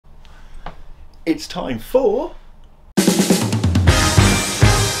It's time for...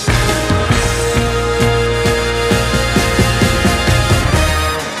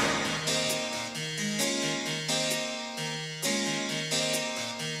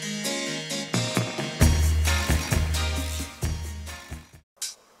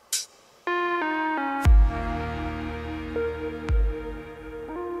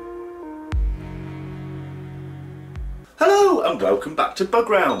 Hello and welcome back to Bug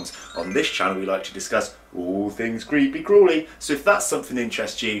Rounds. On this channel we like to discuss all things creepy crawly, so if that's something that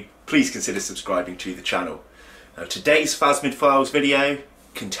interests you, please consider subscribing to the channel. Now, today's Phasmid Files video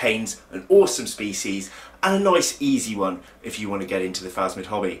contains an awesome species and a nice easy one if you want to get into the phasmid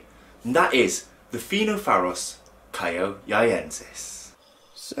hobby, and that is the Phaenopharos khaoyaiensis.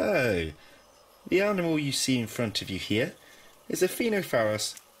 So, the animal you see in front of you here is a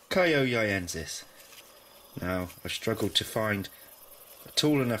Phaenopharos khaoyaiensis. Now, I struggled to find a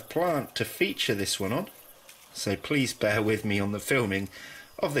tall enough plant to feature this one on, so please bear with me on the filming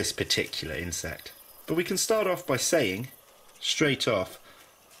of this particular insect. But we can start off by saying, straight off,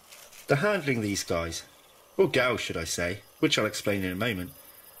 the handling these guys, or gals should I say, which I'll explain in a moment,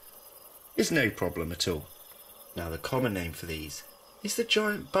 is no problem at all. Now, the common name for these is the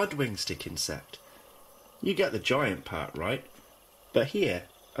giant Budwing stick insect. You get the giant part right, but here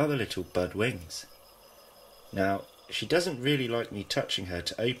are the little bud wings. Now, she doesn't really like me touching her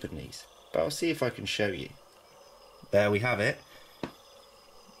to open these, but I'll see if I can show you. There we have it.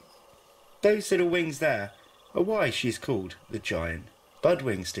 Those little wings there are why she's called the giant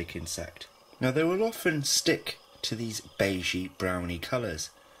Budwing stick insect. Now, they will often stick to these beigey browny colours.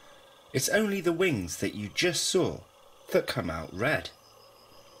 It's only the wings that you just saw that come out red.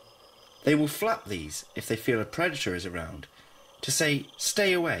 They will flap these if they feel a predator is around to say,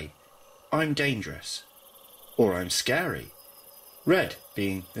 "Stay away, I'm dangerous," or "I'm scary," red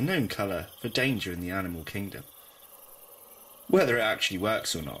being the known colour for danger in the animal kingdom. Whether it actually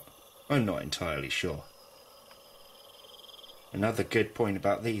works or not, I'm not entirely sure. Another good point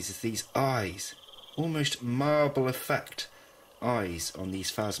about these is these eyes, almost marble effect eyes on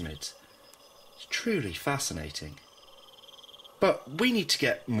these phasmids. It's truly fascinating. But we need to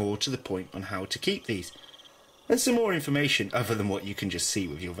get more to the point on how to keep these, and some more information other than what you can just see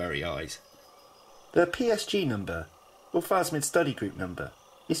with your very eyes. The PSG number, or Phasmid Study Group number,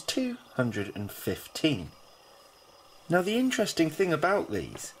 is 215. Now, the interesting thing about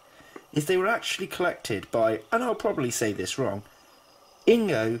these is they were actually collected by, and I'll probably say this wrong,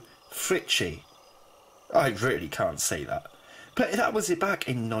 Ingo Fritschy. I really can't say that, but that was it back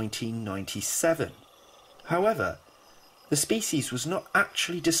in 1997. However, the species was not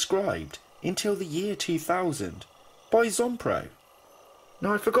actually described until the year 2000 by Zompro.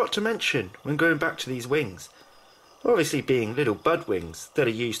 Now, I forgot to mention, when going back to these wings, obviously being little bud wings that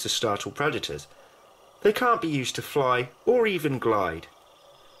are used to startle predators, they can't be used to fly or even glide.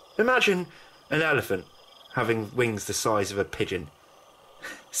 Imagine an elephant having wings the size of a pigeon.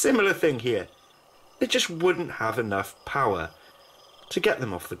 Similar thing here. They just wouldn't have enough power to get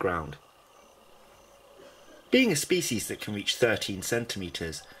them off the ground. Being a species that can reach 13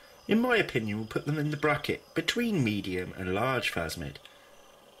 centimetres, in my opinion, will put them in the bracket between medium and large phasmid.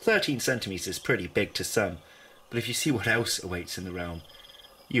 13 centimetres is pretty big to some, but if you see what else awaits in the realm,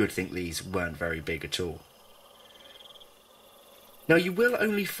 you would think these weren't very big at all. Now, you will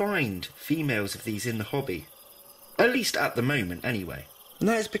only find females of these in the hobby, at least at the moment anyway, and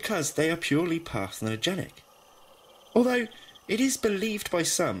that is because they are purely parthenogenic. Although it is believed by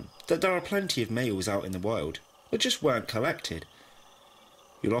some that there are plenty of males out in the wild that just weren't collected.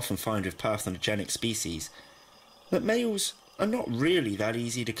 You'll often find with parthenogenic species that males are not really that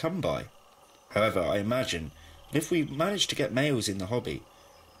easy to come by. However, I imagine that if we managed to get males in the hobby,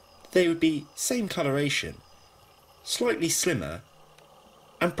 they would be same coloration, slightly slimmer,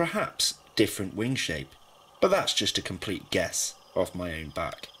 and perhaps different wing shape, but that's just a complete guess off my own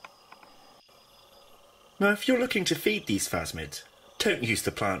back. Now, if you're looking to feed these phasmids, don't use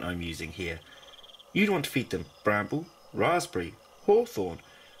the plant I'm using here. You'd want to feed them bramble, raspberry, hawthorn,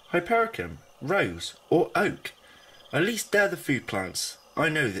 hypericum, rose or oak. At least they're the food plants I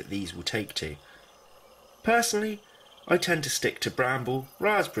know that these will take to. Personally, I tend to stick to bramble,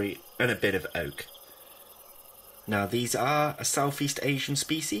 raspberry and a bit of oak. Now, these are a Southeast Asian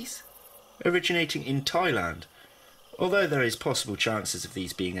species, originating in Thailand, although there is possible chances of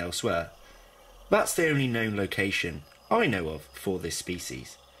these being elsewhere. That's the only known location I know of for this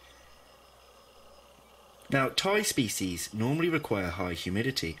species. Now, Thai species normally require high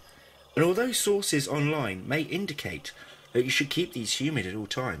humidity, and although sources online may indicate that you should keep these humid at all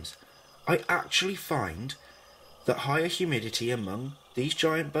times, I actually find that higher humidity among these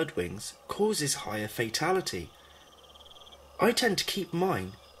giant budwings causes higher fatality. I tend to keep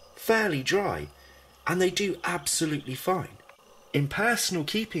mine fairly dry, and they do absolutely fine. In personal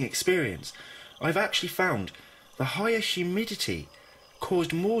keeping experience, I've actually found the higher humidity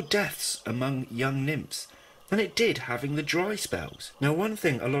caused more deaths among young nymphs than it did having the dry spells. Now, one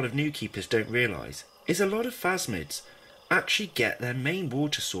thing a lot of new keepers don't realise is a lot of phasmids actually get their main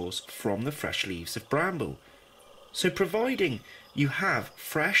water source from the fresh leaves of bramble. So providing you have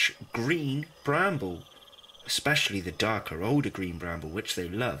fresh green bramble, especially the darker older green bramble which they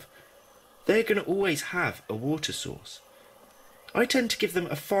love, they're going to always have a water source. I tend to give them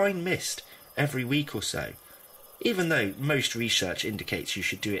a fine mist every week or so, even though most research indicates you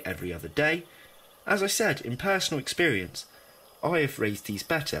should do it every other day. As I said, in personal experience, I have raised these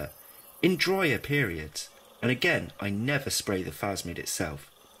better in drier periods, and again, I never spray the phasmid itself,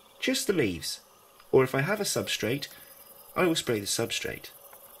 just the leaves, or if I have a substrate, I will spray the substrate.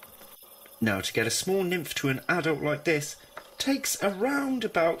 Now, to get a small nymph to an adult like this takes around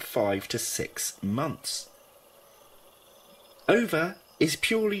about 5 to 6 months. Ova is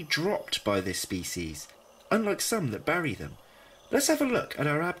purely dropped by this species, unlike some that bury them. Let's have a look at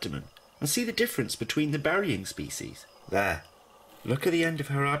her abdomen and see the difference between the burying species. There. Look at the end of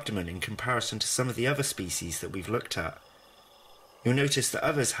her abdomen in comparison to some of the other species that we've looked at. You'll notice that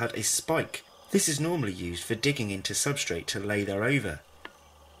others had a spike. This is normally used for digging into substrate to lay their ova.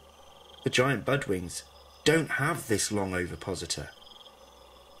 The giant budwings don't have this long ovipositor.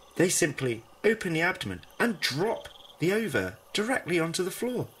 They simply open the abdomen and drop the ova directly onto the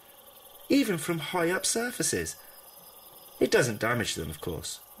floor, even from high up surfaces. It doesn't damage them, of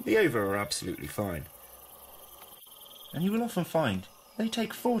course. The ova are absolutely fine. And you will often find they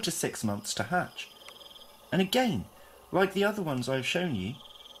take 4 to 6 months to hatch. And again, like the other ones I've shown you,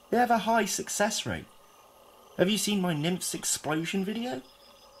 they have a high success rate. Have you seen my nymphs explosion video?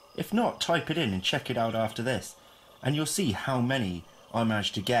 If not, type it in and check it out after this, and you'll see how many I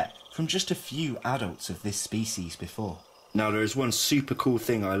managed to get from just a few adults of this species before. Now, there is one super cool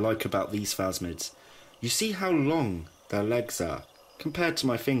thing I like about these phasmids. You see how long their legs are compared to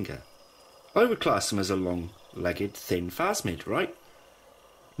my finger? I would class them as a long-legged, thin phasmid, right?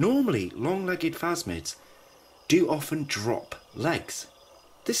 Normally, long-legged phasmids do often drop legs.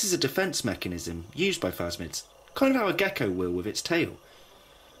 This is a defence mechanism used by phasmids, kind of how a gecko will with its tail.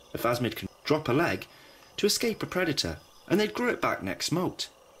 A phasmid can drop a leg to escape a predator, and they'd grow it back next molt.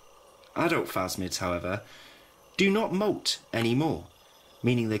 Adult phasmids, however, do not molt anymore,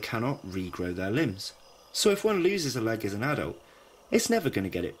 meaning they cannot regrow their limbs. So if one loses a leg as an adult, it's never going to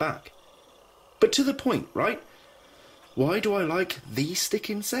get it back. But to the point, right? Why do I like these stick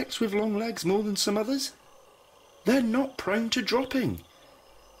insects with long legs more than some others? They're not prone to dropping.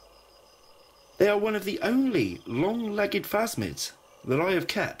 They are one of the only long-legged phasmids that I have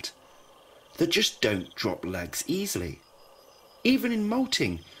kept that just don't drop legs easily. Even in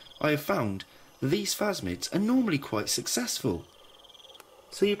molting, I have found that these phasmids are normally quite successful.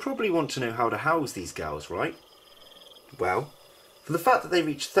 So you probably want to know how to house these gals, right? Well, for the fact that they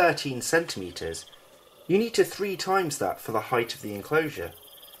reach 13 centimetres, you need to 3 times that for the height of the enclosure.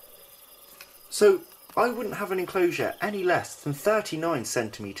 So I wouldn't have an enclosure any less than 39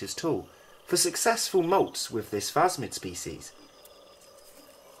 centimetres tall for successful molts with this phasmid species.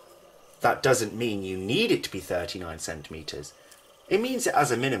 That doesn't mean you need it to be 39 centimetres. It means it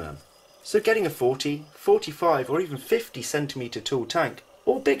as a minimum. So getting a 40, 45 or even 50 centimetre tall tank,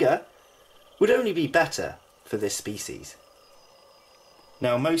 or bigger, would only be better for this species.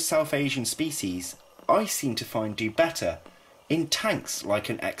 Now, most South Asian species I seem to find do better in tanks like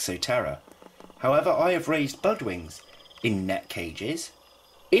an Exoterra. However, I have raised budwings in net cages,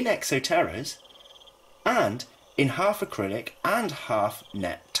 in Exoterras, and in half acrylic and half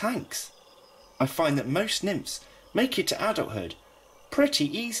net tanks. I find that most nymphs make it to adulthood pretty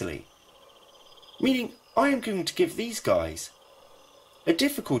easily, meaning I am going to give these guys a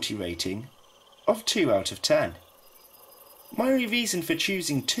difficulty rating of 2 out of 10. My only reason for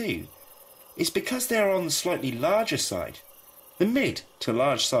choosing 2 is because they are on the slightly larger side, the mid to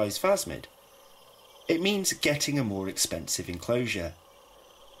large size phasmid. It means getting a more expensive enclosure,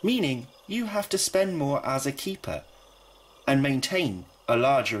 meaning you have to spend more as a keeper and maintain a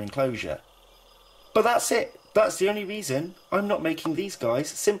larger enclosure. But that's it. That's the only reason I'm not making these guys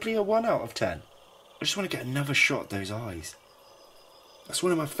simply a 1 out of 10. I just want to get another shot at those eyes. That's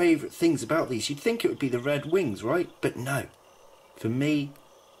one of my favourite things about these. You'd think it would be the red wings, right? But no. For me,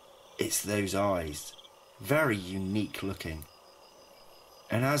 it's those eyes. Very unique looking.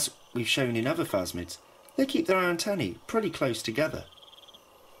 And as we've shown in other phasmids, they keep their antennae pretty close together.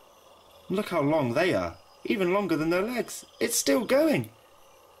 Look how long they are. even longer than their legs. It's still going.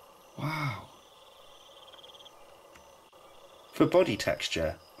 Wow. For body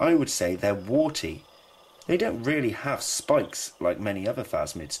texture, I would say they're warty. They don't really have spikes like many other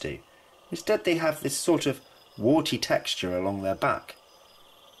phasmids do. Instead, they have this sort of warty texture along their back.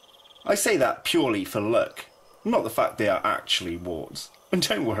 I say that purely for look, not the fact they are actually warts. And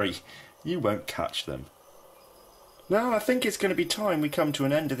don't worry, you won't catch them. Now I think it's going to be time we come to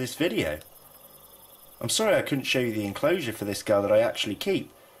an end of this video. I'm sorry I couldn't show you the enclosure for this girl that I actually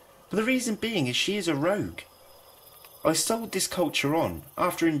keep, but the reason being is she is a rogue. I sold this culture on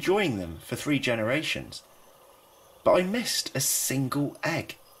after enjoying them for 3 generations, but I missed a single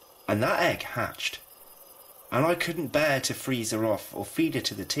egg, and that egg hatched, and I couldn't bear to freeze her off or feed her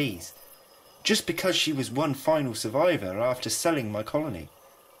to the teas, just because she was one final survivor after selling my colony.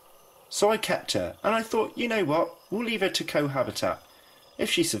 So I kept her, and I thought, you know what, we'll leave her to cohabitat. If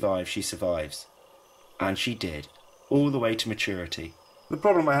she survives, she survives. And she did, all the way to maturity. The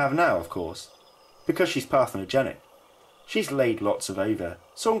problem I have now, of course, because she's parthenogenic, she's laid lots of ova,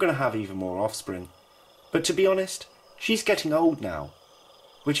 so I'm going to have even more offspring. But to be honest, she's getting old now,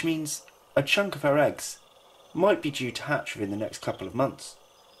 which means a chunk of her eggs might be due to hatch within the next couple of months.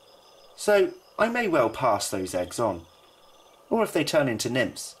 So I may well pass those eggs on. Or if they turn into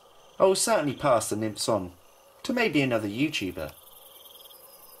nymphs, I will certainly pass the nymphs on to maybe another YouTuber.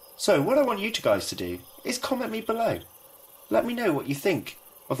 So what I want you guys to do is comment me below. Let me know what you think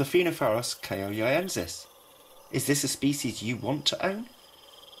of the Phaenopharos khaoyaiensis. Is this a species you want to own?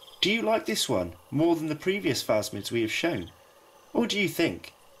 Do you like this one more than the previous phasmids we have shown? Or do you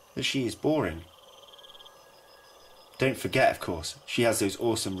think that she is boring? Don't forget, of course, she has those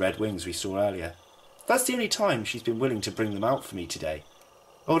awesome red wings we saw earlier. That's the only time she's been willing to bring them out for me today.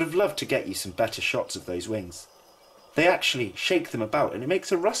 I would have loved to get you some better shots of those wings. They actually shake them about and it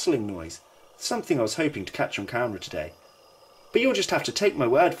makes a rustling noise, something I was hoping to catch on camera today. But you'll just have to take my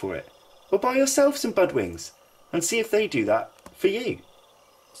word for it, or buy yourself some Budwings, and see if they do that for you.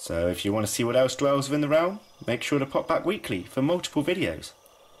 So if you want to see what else dwells within the realm, make sure to pop back weekly for multiple videos.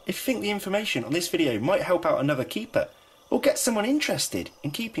 If you think the information on this video might help out another keeper, or get someone interested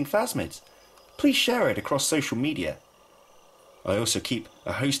in keeping phasmids, please share it across social media. I also keep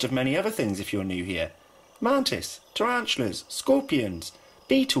a host of many other things if you're new here. Mantis, tarantulas, scorpions,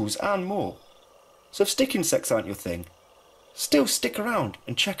 beetles and more. So if stick insects aren't your thing, still stick around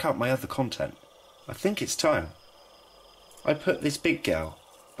and check out my other content. I think it's time I put this big girl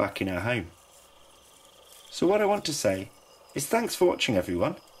back in her home. So what I want to say is thanks for watching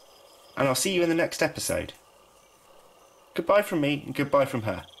everyone, and I'll see you in the next episode. Goodbye from me and goodbye from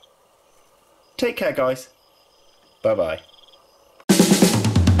her. Take care guys. Bye bye.